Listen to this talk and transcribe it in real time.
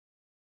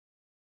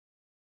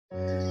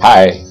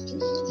Hi,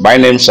 my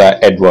name's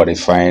Edward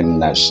Ifine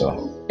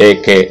Nassau,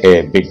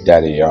 aka Big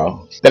Daddy,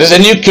 y'all. There is a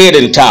new kid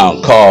in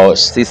town called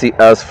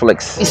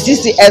Ccsflix. It's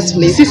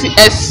Ccsflix.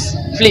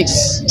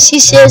 Ccsflix.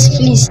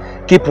 Ccsflix.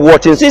 Keep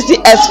watching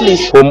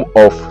Ccsflix. Home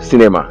of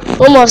Cinema.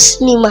 Home of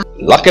Cinema.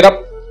 Lock it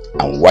up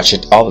and watch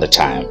it all the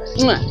time.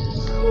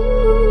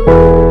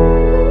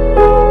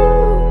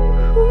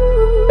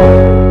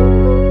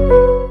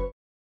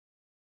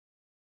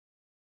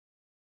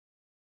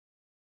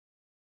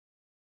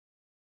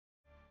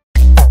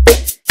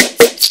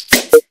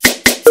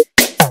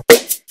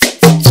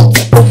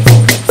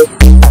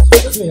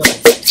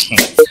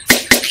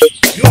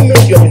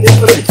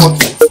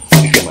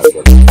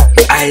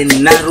 I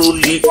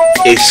narrowly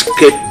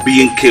escaped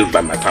being killed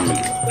by my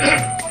family.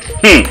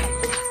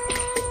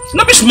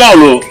 Not be small,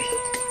 though.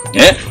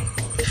 Yeah?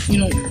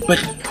 But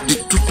the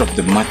truth of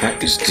the matter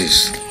is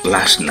this.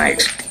 Last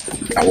night,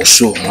 I was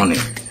so horny.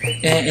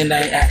 And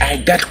I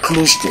got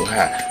close to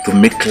her to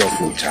make love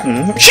with her.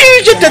 She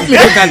rejected me.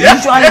 You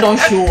usually don't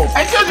show up.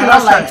 I told you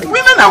last time.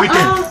 Women are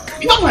wicked.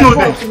 You don't know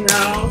that.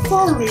 Now.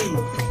 Sorry.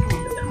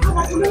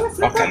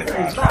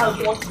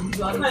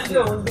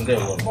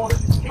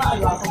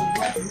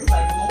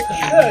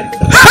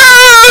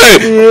 Hey!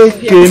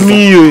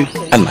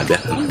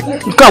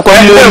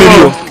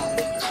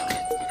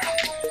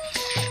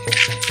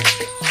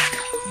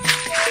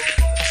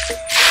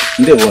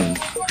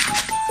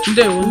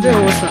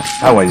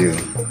 How are you?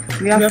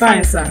 We are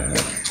fine, sir.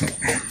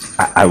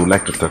 I would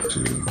like to talk to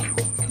you.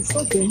 It's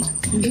okay.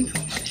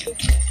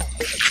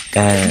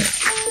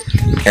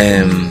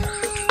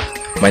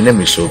 My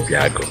name is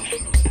Obiagu,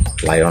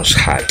 Lion's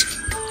Heart,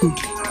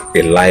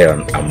 a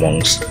lion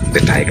amongst the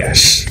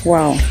tigers.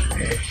 Wow.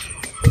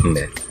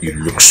 You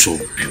look so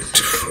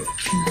beautiful,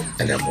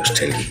 and I must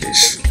tell you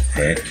this.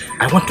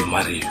 I want to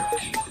marry you.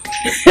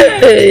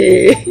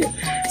 Hey,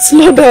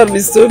 slow down,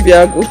 Mr.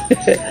 Obiagu.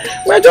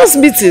 We're just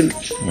meeting,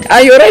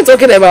 and you're already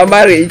talking about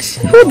marriage.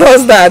 Who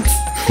does that?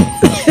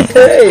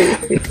 Hey.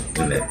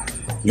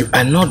 You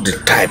are not the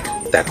type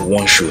that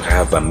one should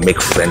have and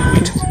make friend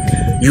with.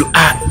 You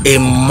are a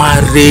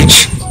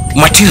marriage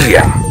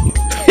material.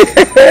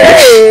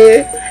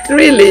 Hey,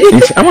 really?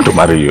 I want to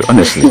marry you,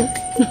 honestly.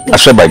 I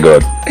swear by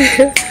God.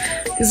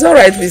 It's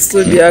alright,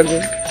 Mr.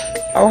 Obiagu.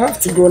 I'll have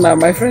to go now.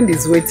 My friend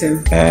is waiting.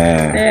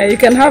 You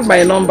can have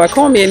my number.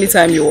 Call me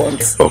anytime you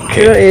want.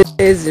 Okay.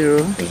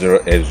 080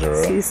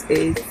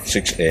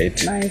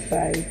 68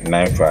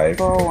 95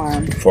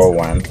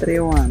 41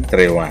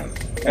 31.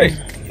 Hey,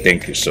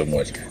 thank you so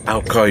much.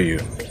 I'll call you.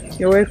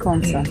 You're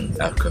welcome, sir.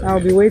 I'll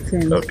be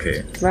waiting.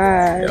 Okay.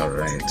 Bye. All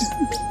right.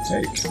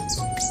 Hey.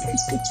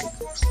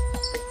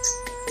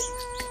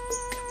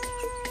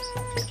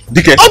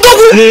 Dike. I'm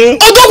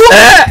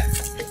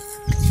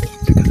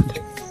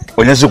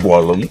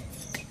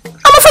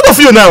afraid of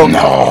you now.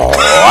 No.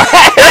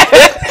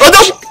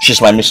 She's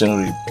my missing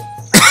rib.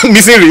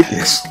 Missing rib?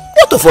 Yes.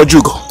 What of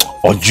Ojugo?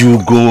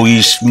 Ojugo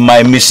is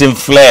my missing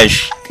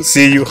flesh.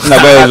 See you. Look at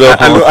me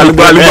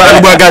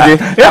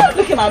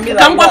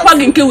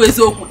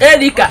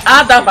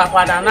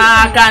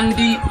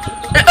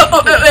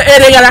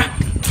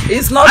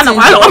it's not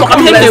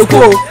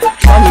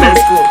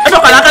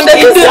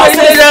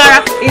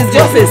it's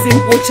just a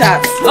simple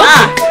chat.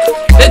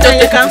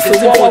 You can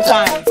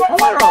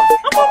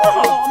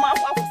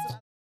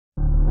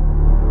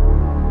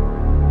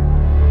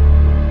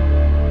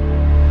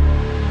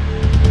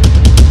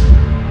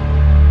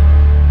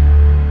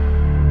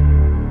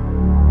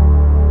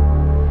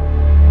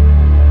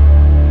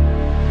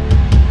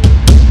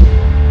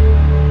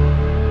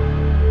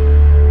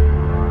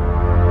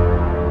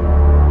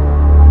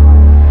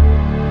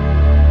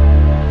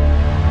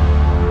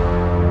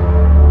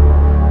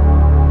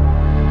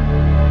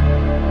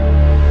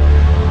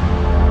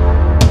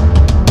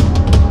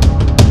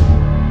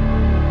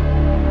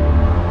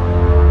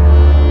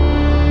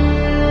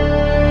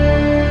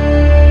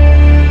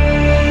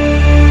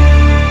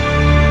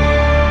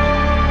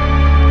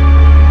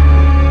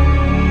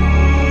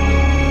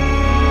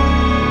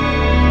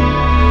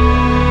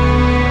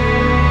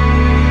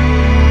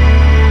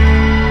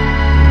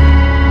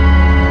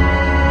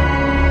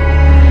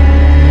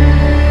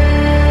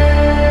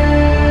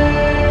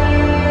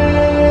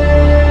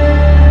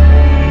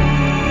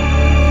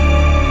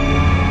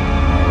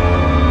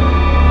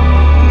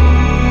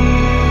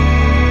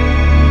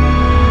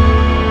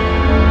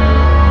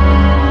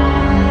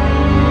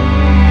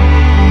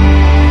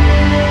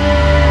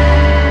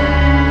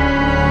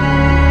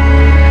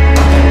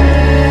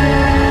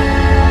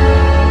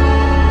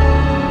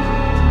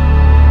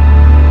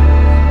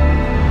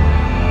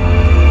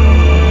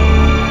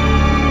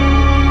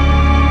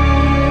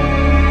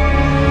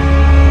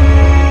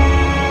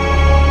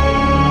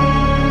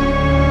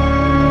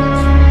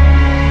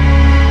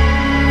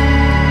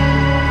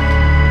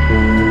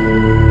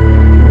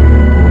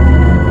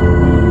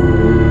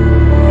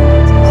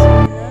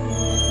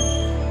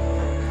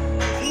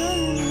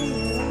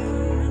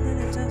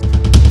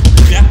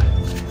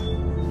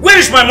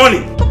is my money?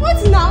 What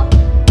now?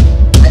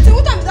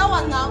 What time is that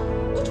one now?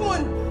 Which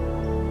one?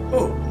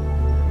 Oh,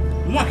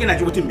 What can I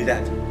do with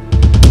that?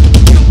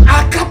 You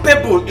are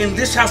capable in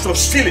this house of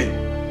stealing.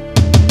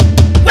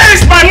 Where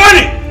is my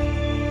money?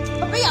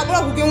 Papa,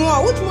 you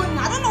are which one?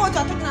 I don't know what you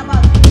are talking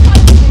about.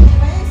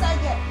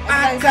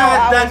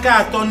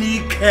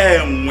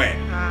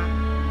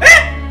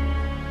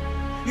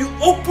 You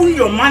open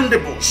your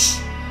mandibles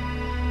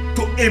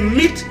to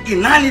emit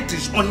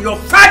inanities on your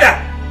father.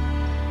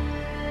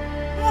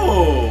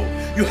 Oh,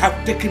 you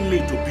have taken me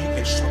to be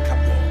a soccer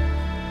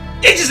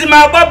ball. It is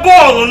my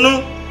ball,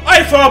 no?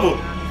 I trouble.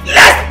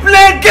 Let's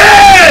play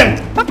game.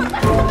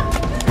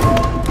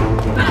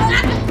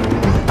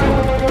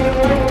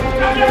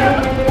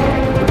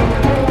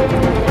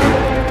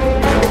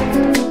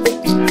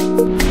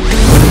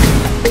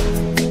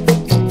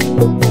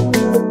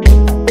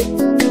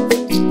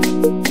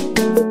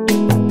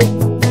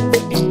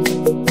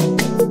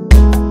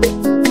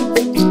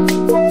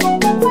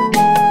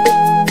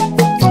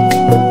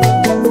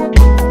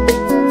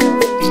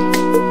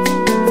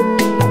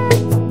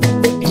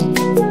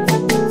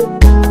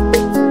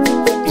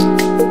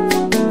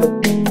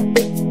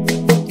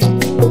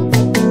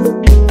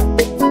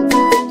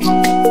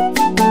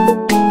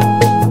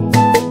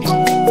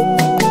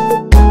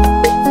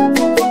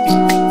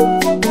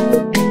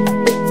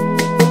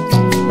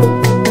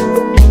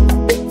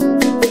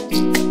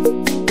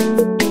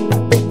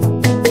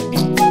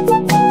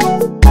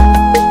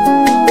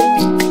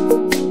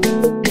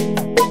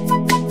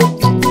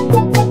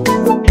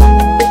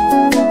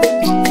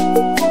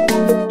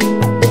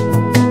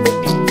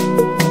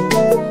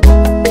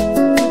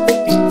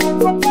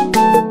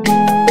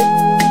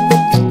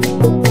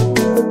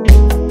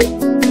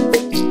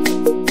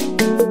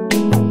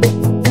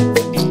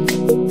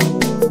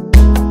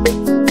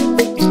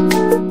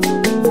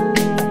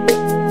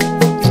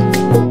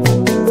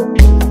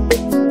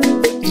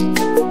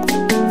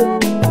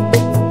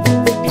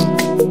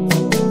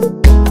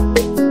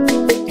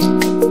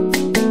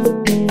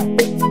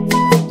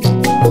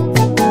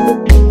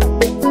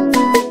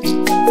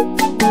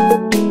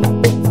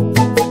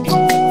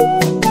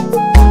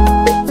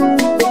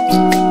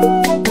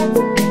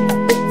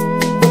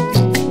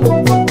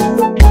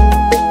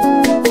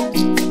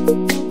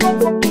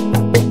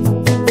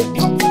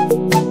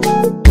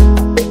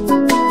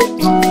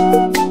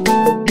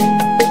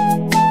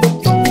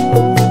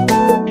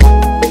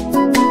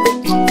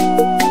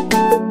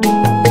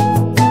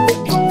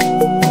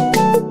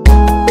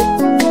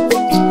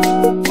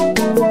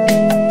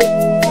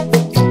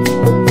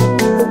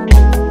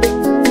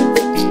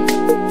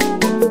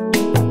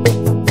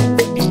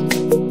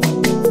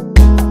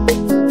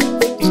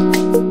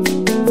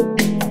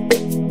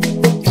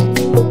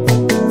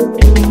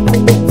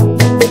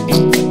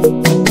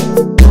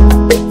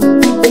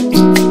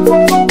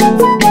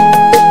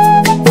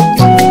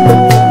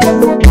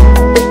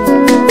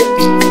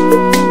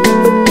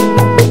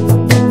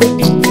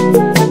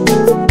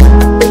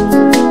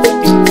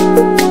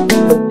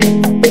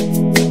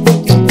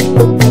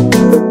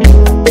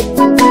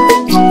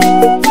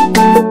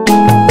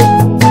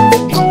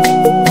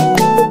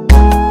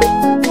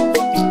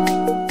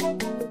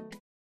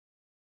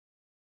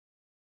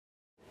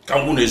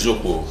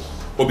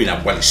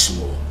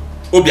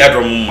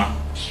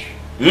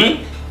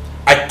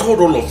 I called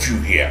all of you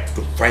here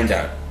to find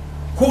out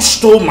who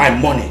stole my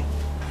money,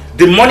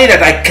 the money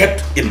that I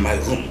kept in my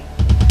room.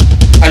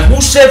 And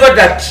whosoever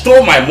that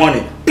stole my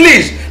money,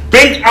 please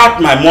bring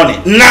out my money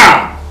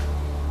now.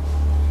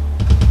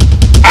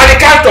 At the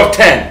count of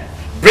 10,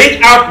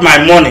 bring out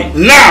my money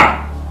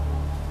now.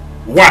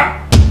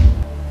 1,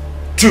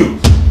 2,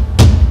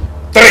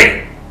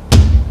 3,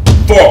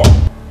 4,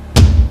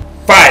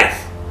 5,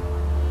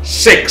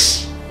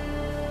 6,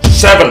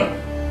 7,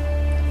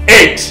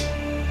 8,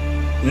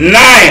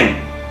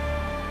 9,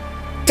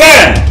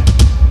 10.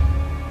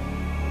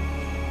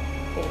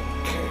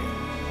 Okay.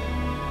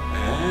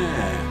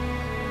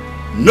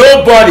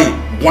 Nobody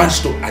wants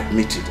to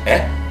admit it,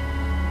 eh?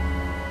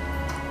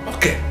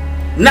 Okay.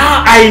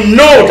 Now I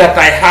know that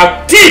I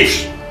have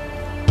thieves,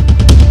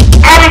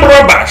 armed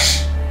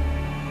robbers,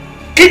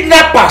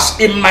 kidnappers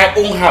in my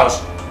own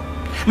house.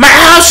 My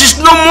house is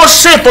no more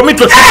safe for me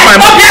to take my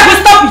money. Obiagu,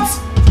 stop it!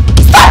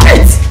 Stop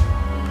it!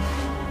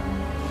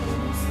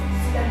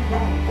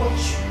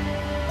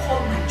 Call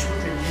my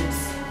children names.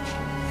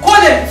 Call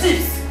them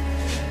thieves.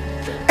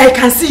 I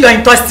can see you're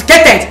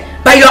intoxicated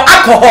by your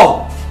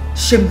alcohol.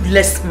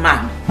 Shameless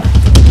man.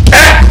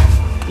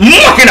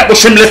 Mocking at the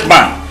shameless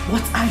man.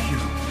 What are you?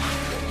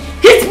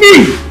 Hit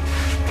me!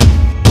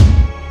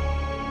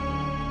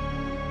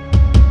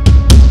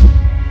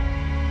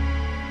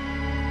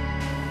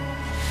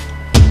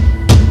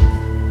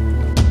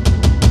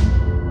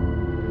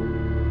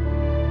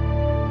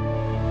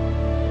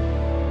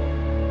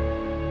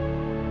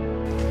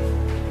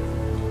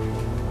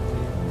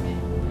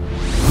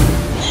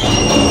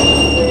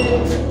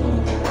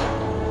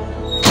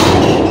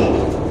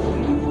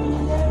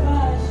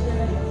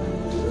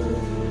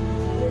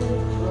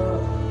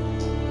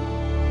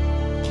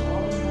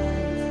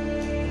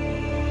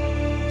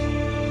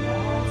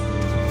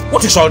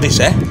 What is all this,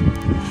 eh?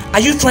 Are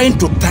you trying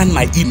to turn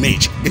my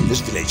image in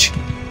this village?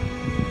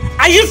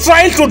 Are you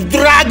trying to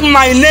drag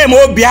my name,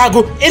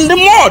 Obiagu, in the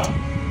mud?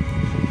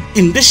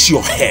 In this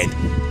your head,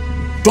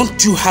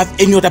 don't you have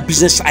any other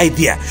business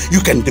idea you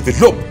can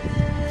develop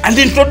and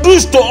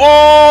introduce to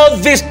all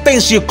these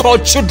things you call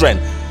children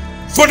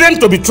for them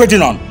to be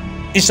trading on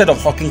instead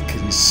of hawking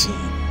kerosene?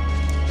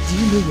 Do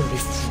you know you're a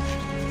fool?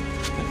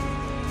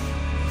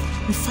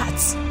 In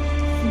fact,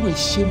 you're a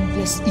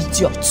shameless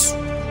idiot.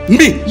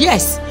 Me?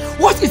 Yes.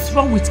 What is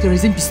wrong with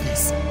kerosene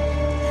business?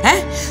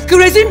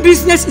 Kerosene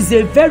business is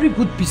a very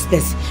good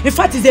business. In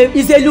fact,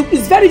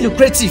 it's very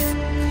lucrative.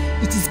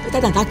 It is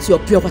better than that your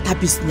pure water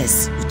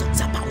business you talked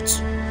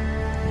about.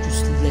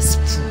 Useless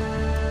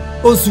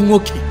fool.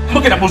 Ozumoke.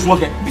 Look at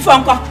Ozumoke. Before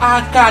I'm going to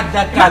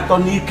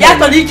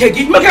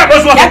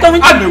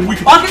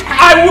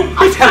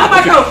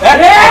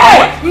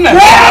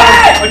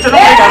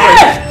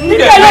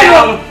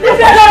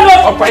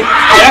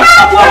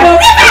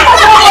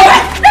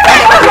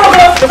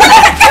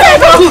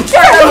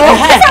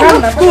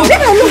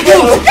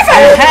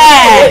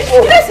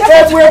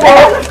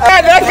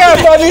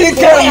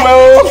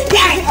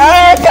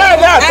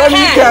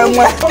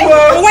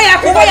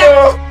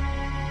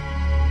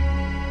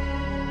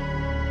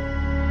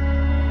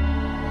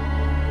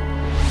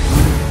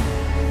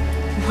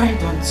Why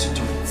don't you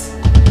do it?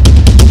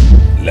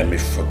 Let me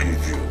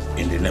forgive you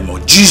in the name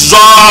of Jesus.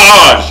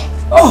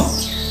 Oh,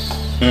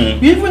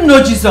 you even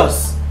know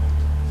Jesus?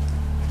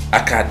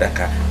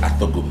 Akadaka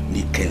atogo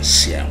ni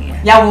kensiamwe.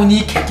 Yawu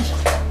ni kedi.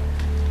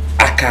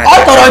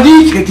 Akadaka Otoro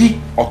ni kedi.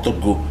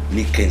 Otogo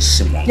ni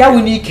kensimon.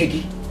 Yawu ni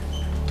kedi.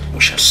 We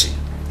shall see.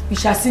 We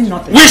shall see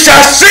nothing. We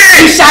shall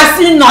see. We shall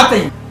see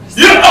nothing.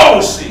 You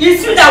all see.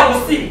 It's you that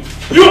will see.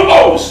 You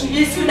all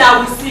see. It's you that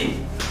will see.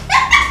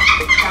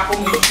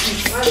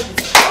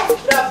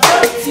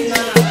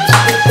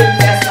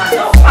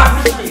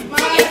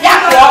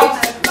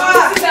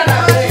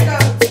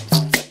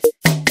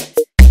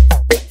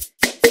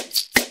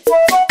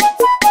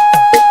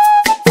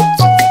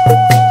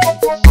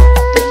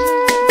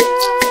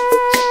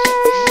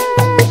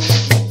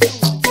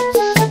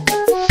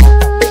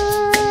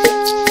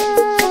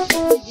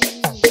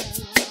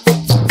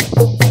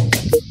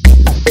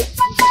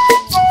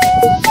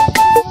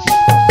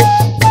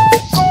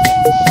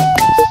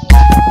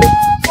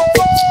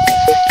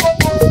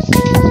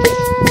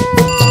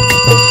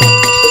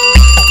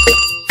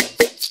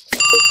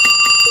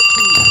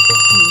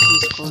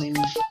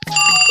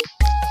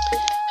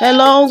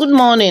 Hello, good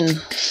morning.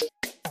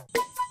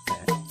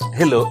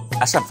 Hello,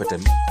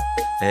 Asamfetem.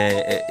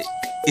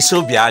 It's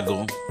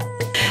Obiagu.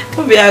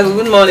 Obiagu,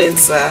 good morning,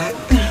 sir.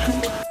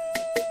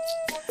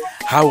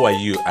 How are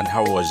you and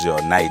how was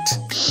your night?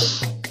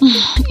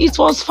 It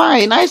was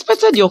fine. I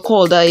expected your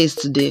call that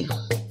yesterday.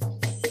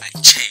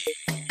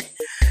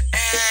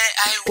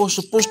 I was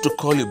supposed to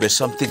call you, but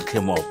something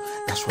came up.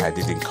 That's why I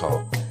didn't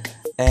call.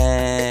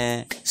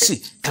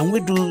 See, can we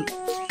do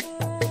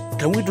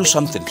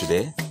something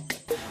today?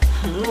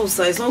 No,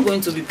 sir, it's not going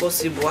to be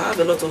possible. I have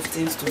a lot of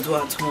things to do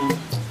at home.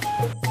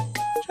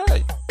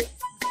 Hey.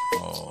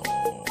 Oh.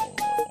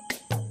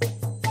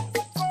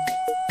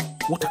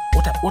 What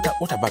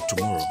about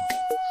tomorrow?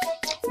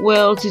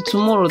 Well, till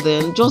tomorrow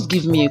then. Just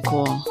give me a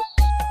call.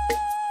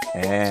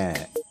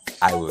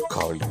 I will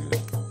call you.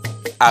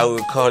 I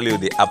will call you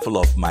the apple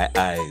of my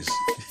eyes.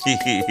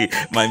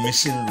 My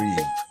missing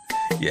rib.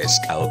 Yes,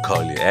 I will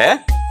call you,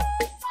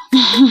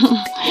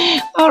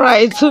 All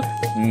right.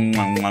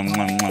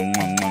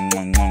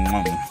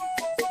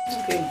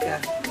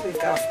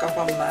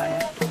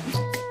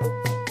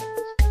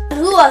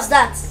 Who was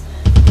that?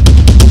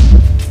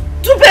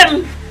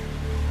 Tubem,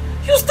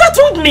 you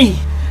startled me.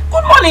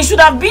 Good morning should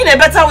have been a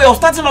better way of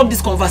starting up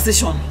this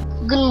conversation.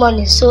 Good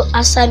morning, so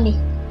answer me.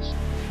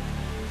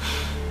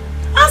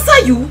 Answer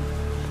you?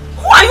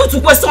 Who are you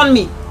to question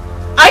me?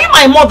 Are you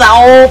my mother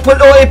or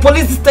a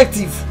police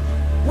detective?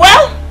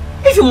 Well,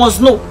 if you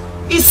must know,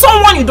 it's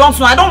someone you don't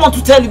know. I don't want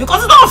to tell you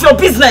because it's none of your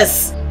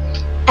business.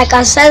 I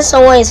can sense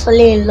someone is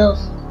falling in love.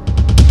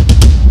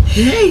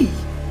 Hey,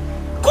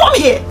 come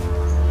here.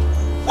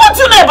 What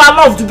do you know about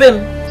love, Dubem?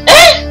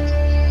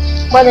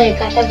 More than you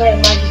can ever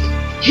imagine.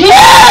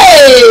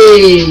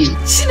 Hey!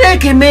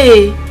 Chineke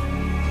me.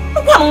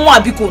 One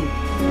more bikon.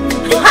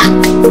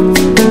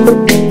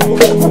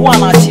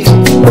 One achi.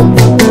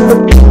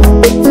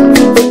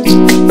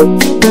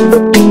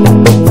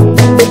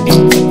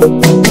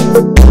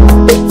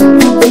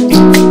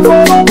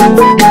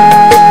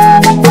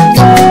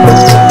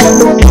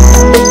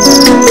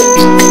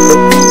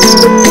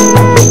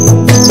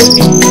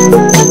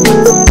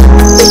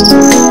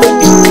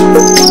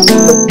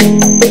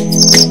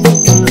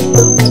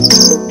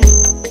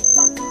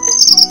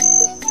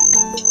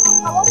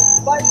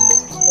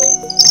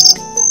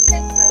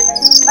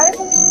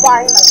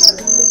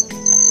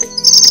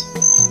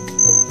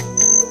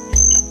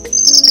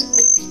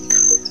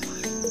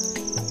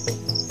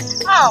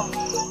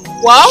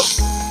 Well,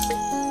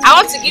 I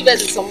want to give her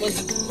some money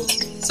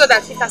so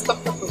that she can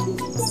stop talking about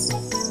this.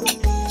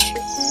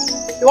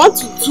 You want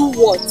to do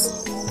what?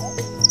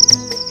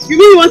 You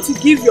mean you want to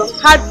give your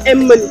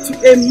hard-earned money to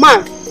a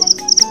man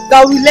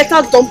that will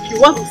later dump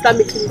you once you start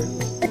making it.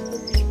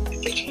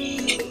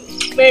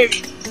 Mary,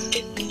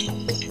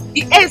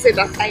 the Eze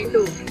that I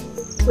know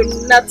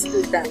will not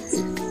do that.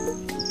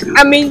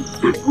 I mean,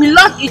 we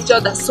love each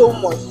other so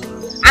much.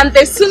 And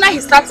the sooner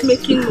he starts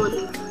making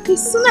money, the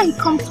sooner he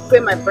comes to pay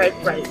my bride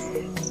price.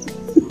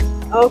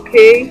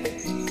 Okay.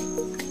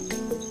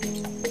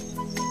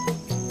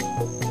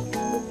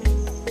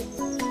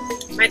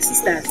 My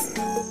sisters,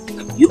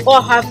 you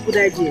all have good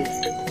ideas.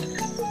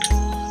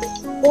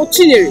 But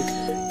Chinere,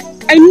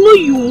 I know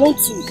you want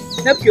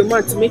to help your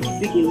man to make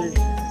it big in life.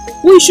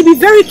 But you should be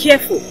very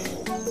careful.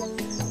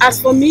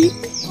 As for me,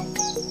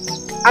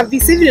 I've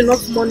been saving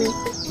enough money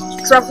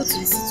to travel to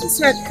the city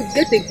so I could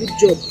get a good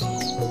job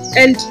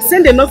and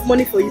send enough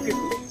money for you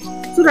people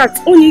so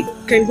that Oni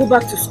can go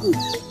back to school,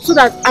 so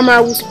that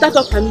Amara will start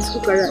up her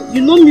musical career.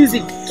 You know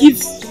music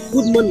gives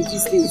good money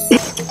these days.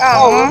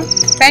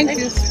 Thank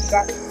you,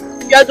 sister.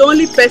 You are the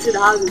only person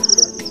that has a good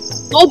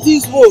idea. Not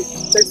this world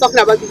that's talking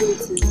about giving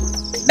it to you.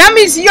 That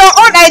means your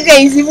own idea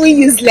is even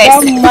useless.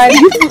 Oh my,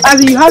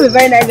 you have a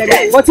very nice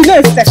idea, but you know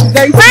it's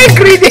very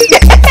greedy.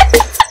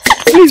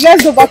 Please,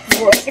 let's go back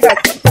to work.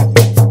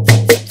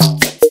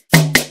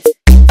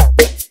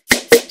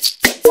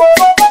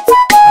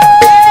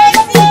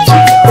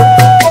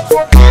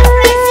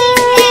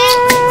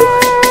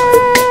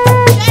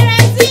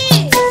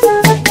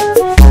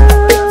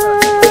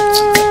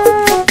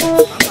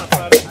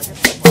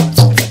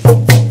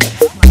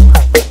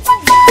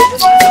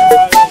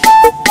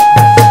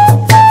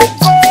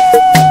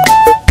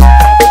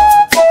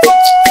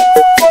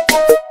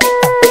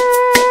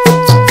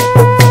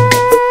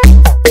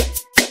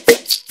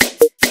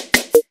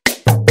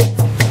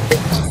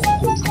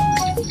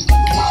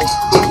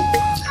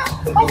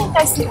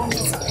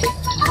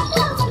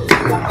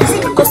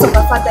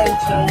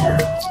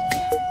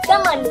 That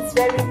man is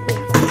very mean.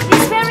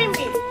 He's very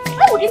mean.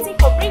 Why would you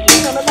think of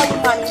bringing another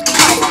woman in the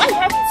house when you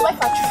have his wife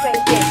and children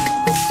there?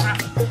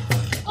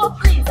 Oh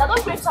please, I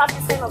don't want to have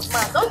this kind of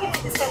man. Don't give me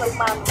this kind of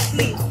man,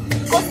 please.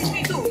 Because if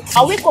you do,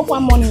 I'll wake up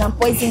one morning and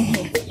poison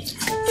him.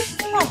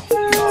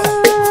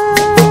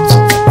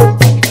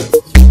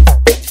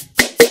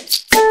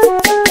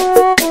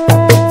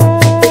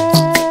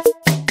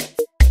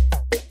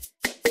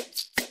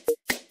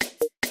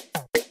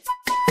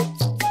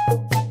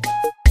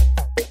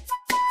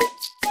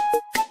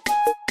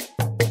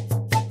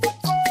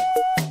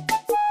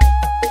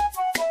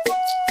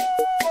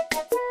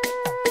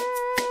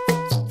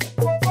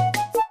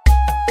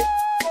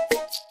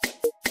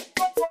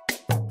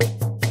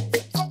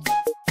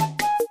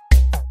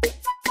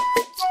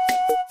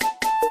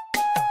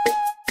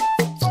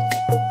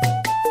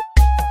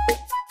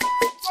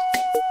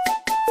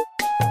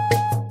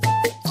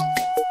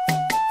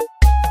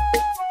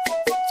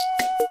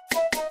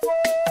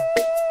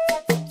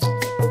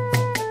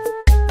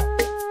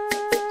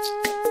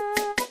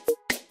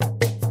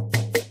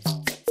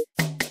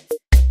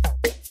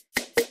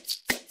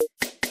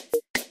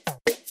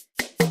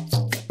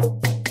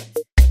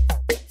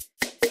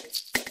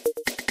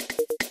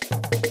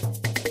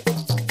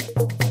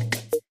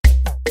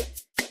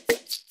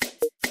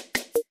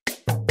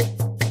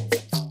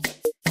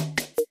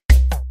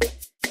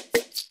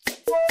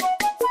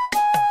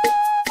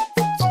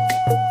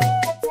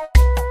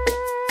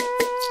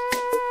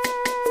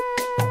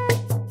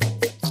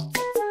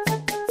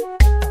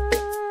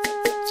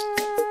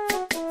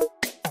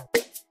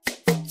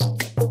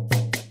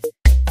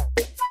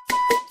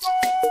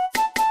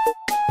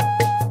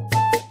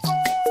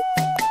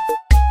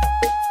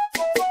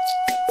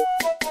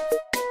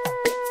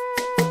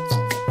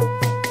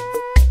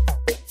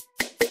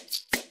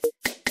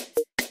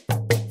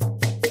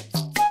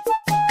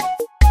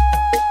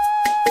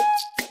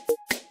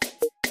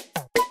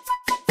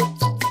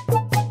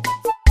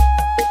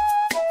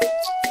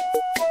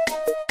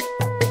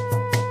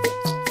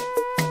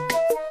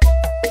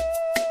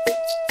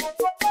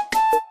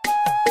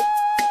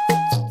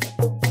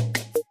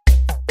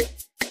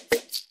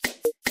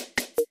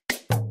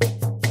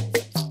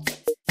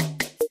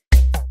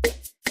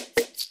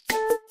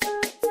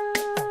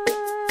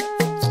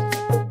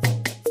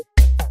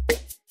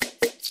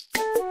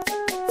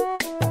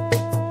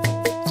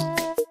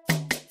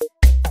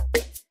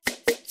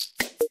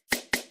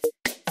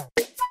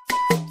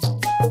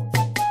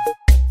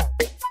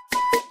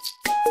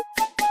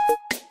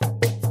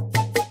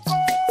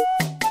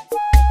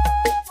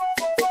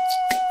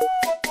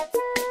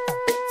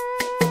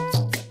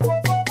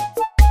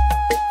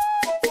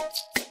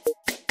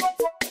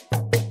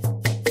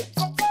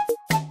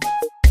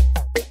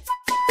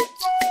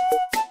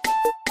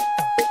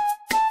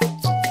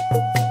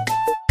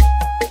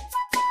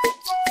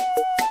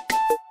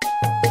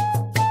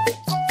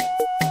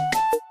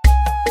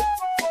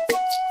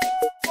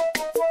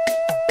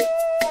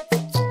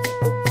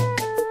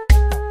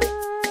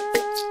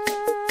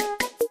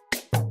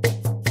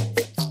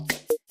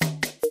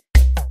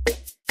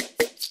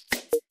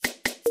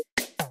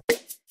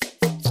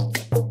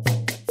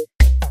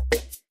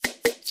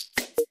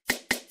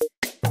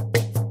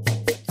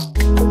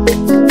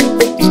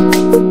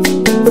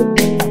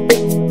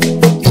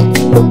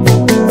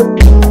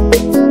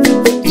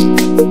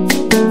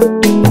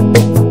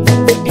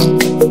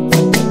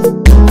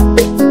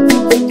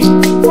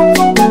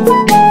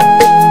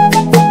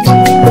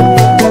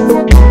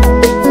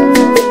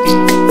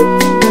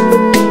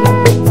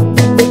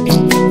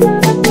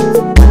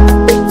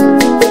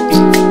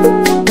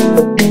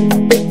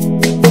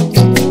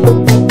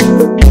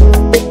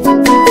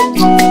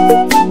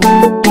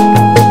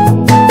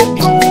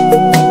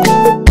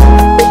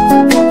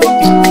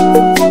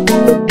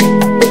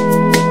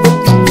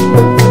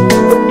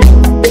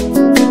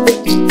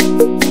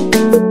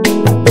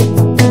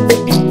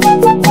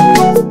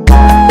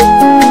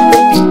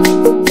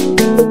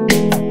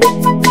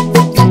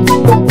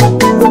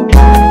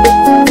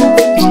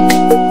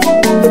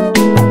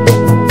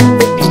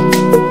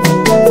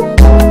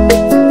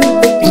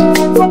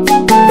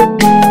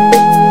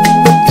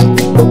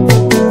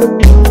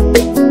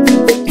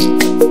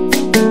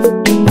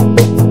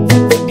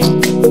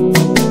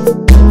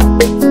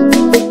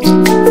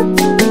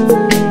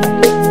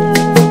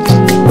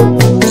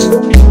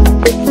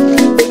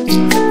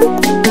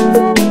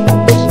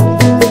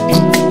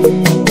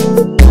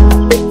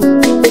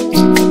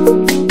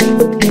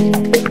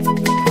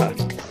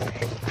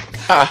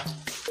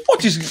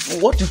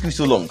 What took you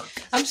so long?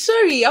 I'm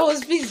sorry, I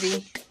was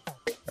busy.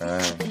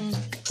 Okay.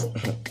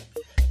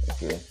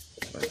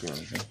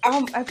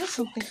 I got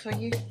something for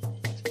you.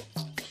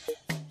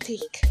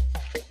 Take.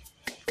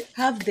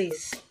 Have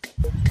this.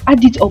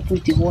 Add it up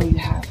with the one you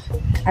have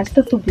and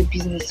start up the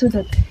business so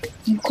that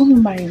you come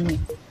and marry me.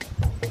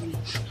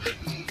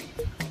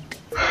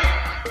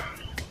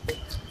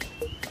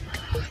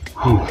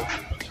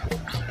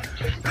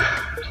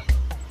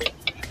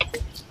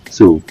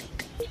 So,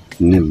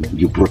 Nim,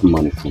 you brought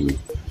money for me.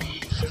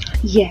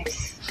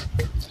 Yes.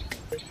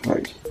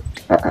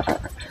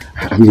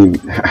 I mean,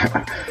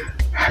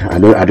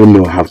 I don't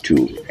know how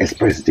to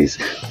express this,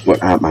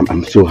 but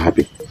I'm so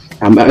happy.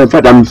 In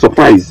fact, I'm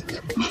surprised.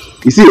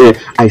 You see,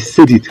 I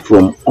said it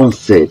from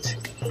onset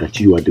that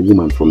you are the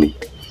woman for me.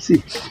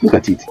 See, look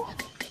at it.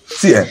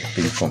 See,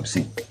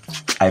 see.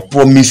 I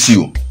promise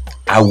you,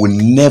 I will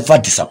never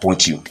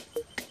disappoint you.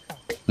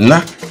 Nah,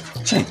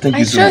 thank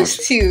you so much. I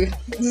trust you.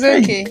 It's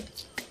okay.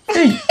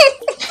 Hey.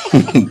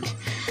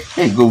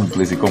 Hey, go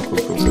place it. Come. Thank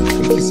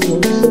you so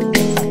much.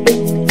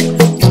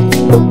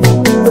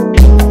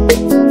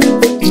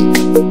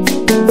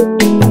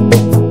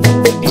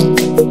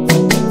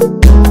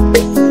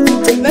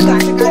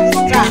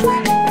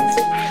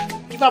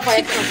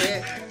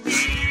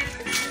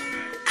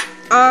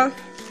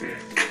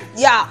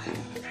 Yeah,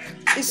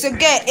 it's a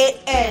girl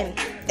AN,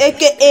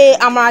 aka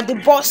I'm the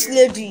boss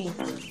lady.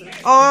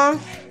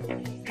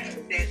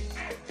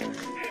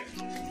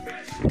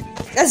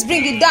 Let's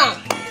bring it down.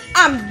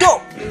 I'm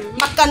dope.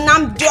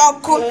 Makanam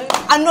Doko.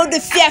 I know the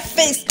fair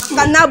face.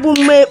 Kanabu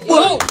me.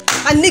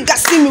 My nigga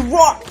see me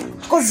raw.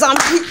 Cause I'm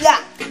Hitler.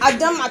 I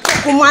done my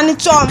talk money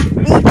chum.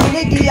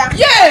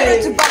 Yeah.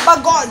 To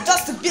Baba God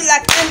just to be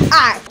like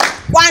MI.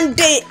 One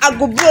day I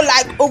go blow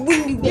like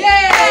Obiagu.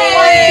 Yeah.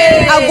 One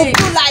day I go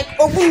blow like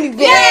Obiagu.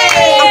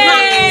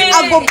 Yeah.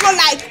 I go blow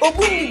like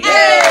Obiagu.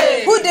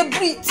 Yeah. Who the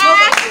breathe?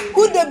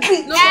 Who the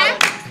breathe?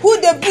 Who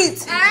the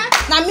breathe?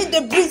 Now me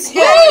the breathe.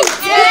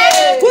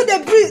 Who the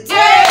breathe?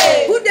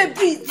 Who the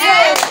breathe?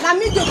 Now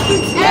me the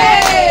breathe.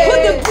 Who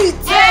the breathe?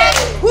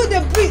 Who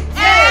the breathe?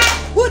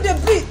 Who the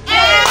breathe?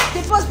 The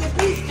first the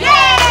breathe.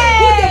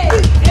 Who the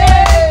breathe?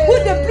 Who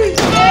the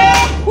breathe?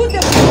 Who the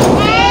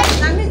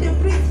breathe? Now me the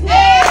breathe.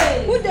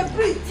 Who the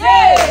breathe?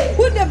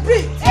 Who the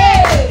breathe?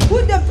 Who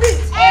the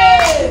breathe?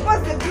 The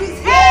first the breathe.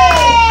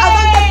 I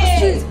don't take the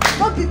streets,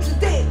 not be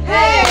today.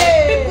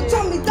 People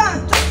turn me down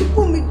just to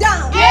pull me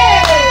down.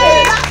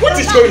 What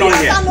is going on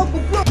here?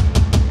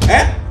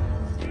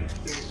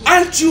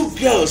 Aren't you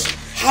girls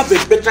have a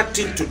better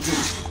thing to do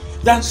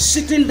than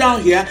sitting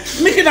down here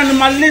making an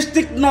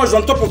animalistic noise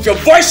on top of your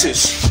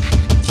voices?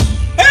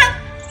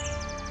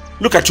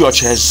 Look at your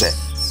chairs there.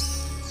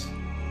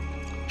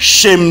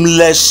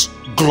 Shameless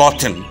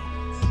glutton.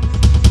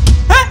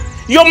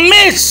 Your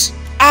mates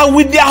are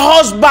with their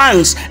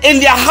husbands in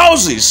their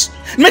houses,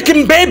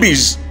 making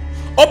babies.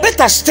 Or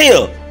better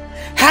still,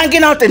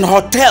 hanging out in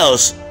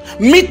hotels,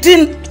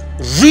 meeting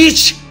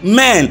rich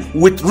men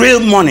with real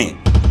money,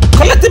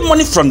 collecting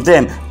money from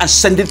them and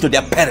sending to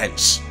their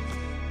parents.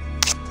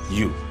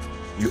 You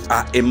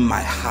are in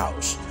my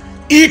house,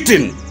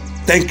 eating.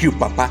 Thank you,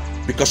 Papa,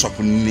 because of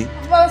me.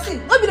 Well, see,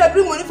 nobody will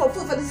bring money for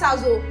food for this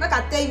house, oh. Like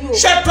I tell you.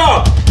 Shut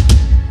up!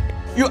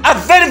 You are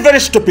very, very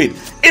stupid.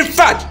 In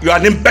fact, you are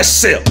an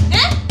imbecile.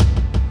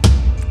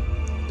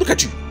 Look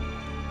at you.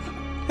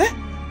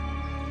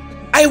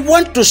 I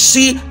want to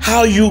see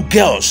how you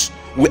girls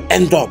will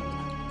end up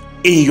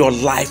in your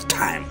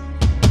lifetime.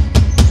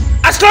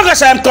 As long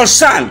as I am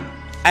concerned,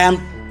 I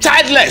am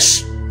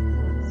childless.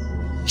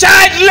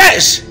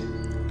 Childless!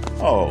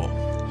 Oh,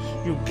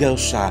 you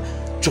girls are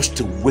just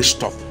a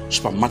waste of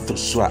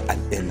spermatozoa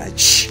and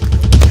energy.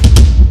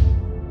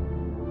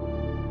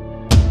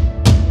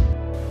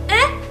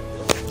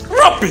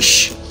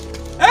 Rubbish!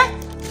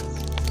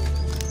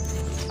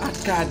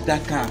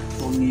 Akadaka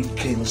Tony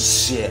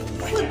Kensia.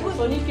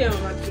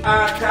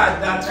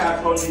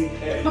 Akadaka Tony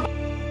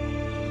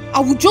Kensia. I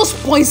will just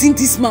poison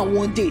this man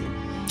one day.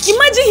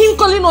 Imagine him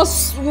calling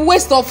us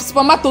waste of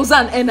spermatozoa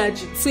and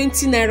energy.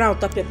 20 naira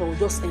out of paper will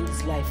just end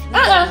his life.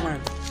 Man.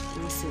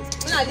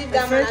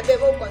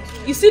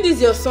 You see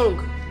this your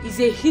song? It's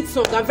a hit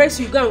song. I'm very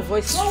sure you go and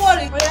voice. Don't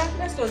worry.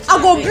 Let's continue.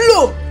 I go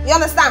blow. You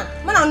understand?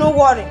 Man, I no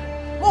worry.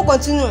 We'll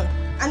continue.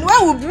 And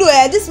when we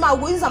blow, this man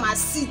will use my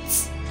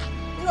seat.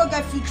 You don't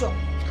get future.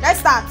 Let's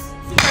start.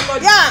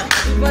 Yeah.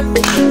 Let's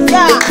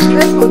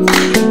continue.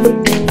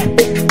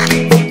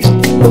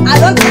 I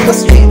don't take the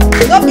street.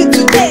 Don't be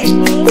today.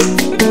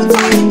 People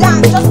turn me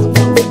down just to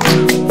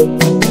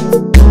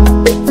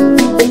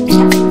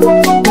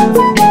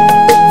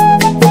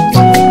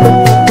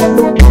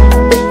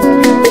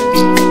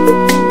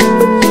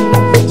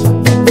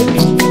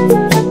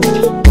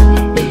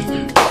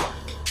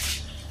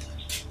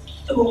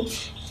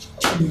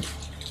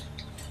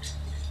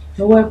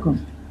You're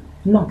welcome.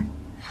 No.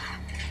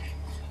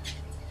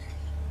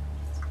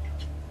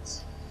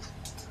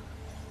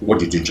 What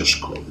did you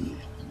just call me?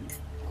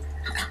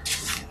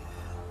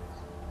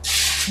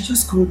 I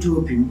just called you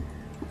Obi.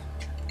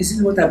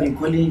 Isn't what I've been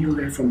calling you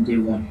right from day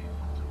one?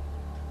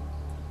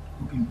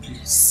 Obi,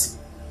 please.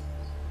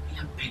 I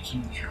am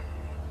begging you.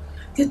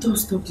 Let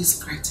us stop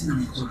this fighting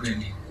and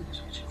quarreling.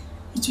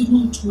 It will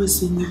not do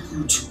us any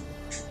good.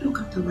 Look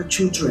at our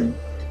children.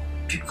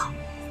 Because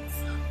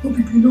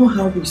Obi, you know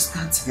how we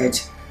started.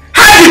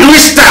 How did we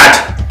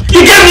start?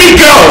 You gave me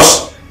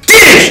girls!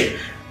 Think!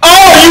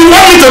 Oh, you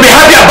want me to be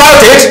happy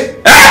about it?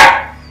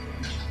 Eh?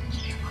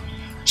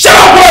 Shut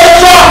up, boy!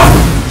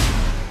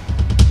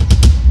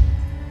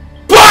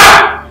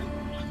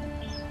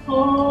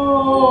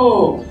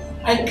 Oh,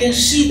 I can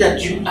see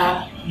that you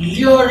are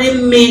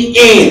luring me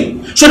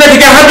in so that you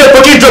can have the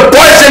opportunity to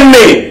poison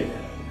me.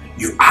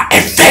 You are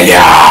a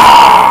failure.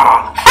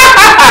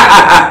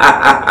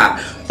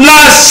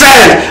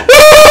 Nonsense.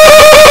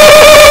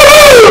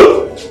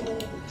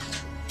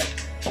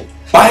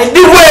 By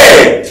the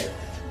way,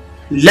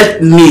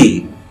 let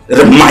me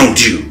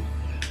remind you,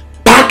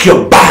 pack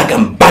your bag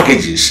and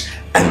baggages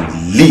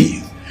and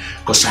leave,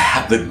 because I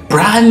have a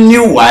brand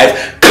new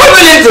wife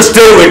coming in to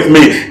stay with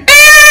me.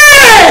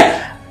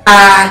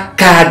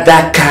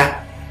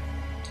 Akadaka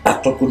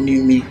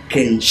atokunimi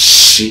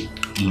kenshi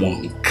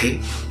monkey.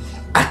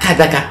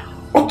 Akadaka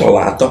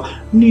otolato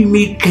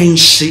nimi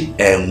kenshi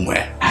enwe.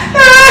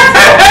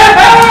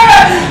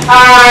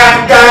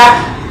 Akadaka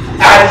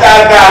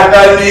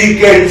atoni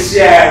kenshi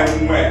enwe.